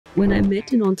When I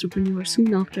met an entrepreneur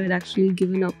soon after I'd actually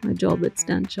given up my job at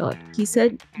Stanchart, he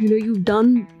said, you've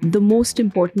done the most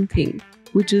important thing,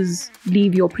 which is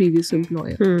leave your previous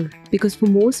employer. Because for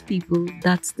most people,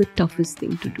 that's the toughest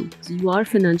thing to do. So you are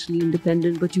financially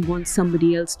independent, but you want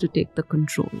somebody else to take the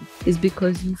control. It's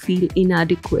because you feel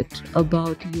inadequate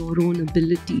about your own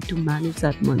ability to manage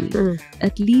that money.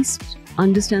 At least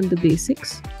understand the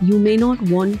basics. You may not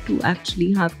want to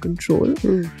actually have control,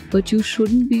 but you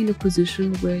shouldn't be in a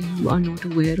position where you are not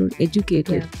aware or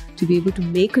educated to be able to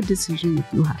make a decision if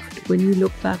you have to. When you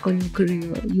look back on your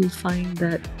career, you'll find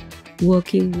that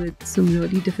working with some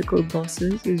really difficult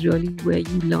bosses is really where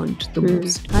you learned the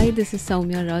most. Hi, this is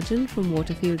Soumya Rajan from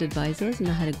Waterfield Advisors, and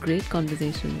I had a great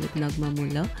conversation with Nagma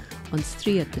Mullah on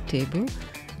Stree at the Table.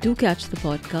 Do catch the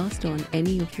podcast on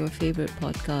any of your favorite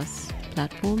podcast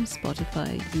platforms,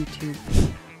 Spotify, YouTube.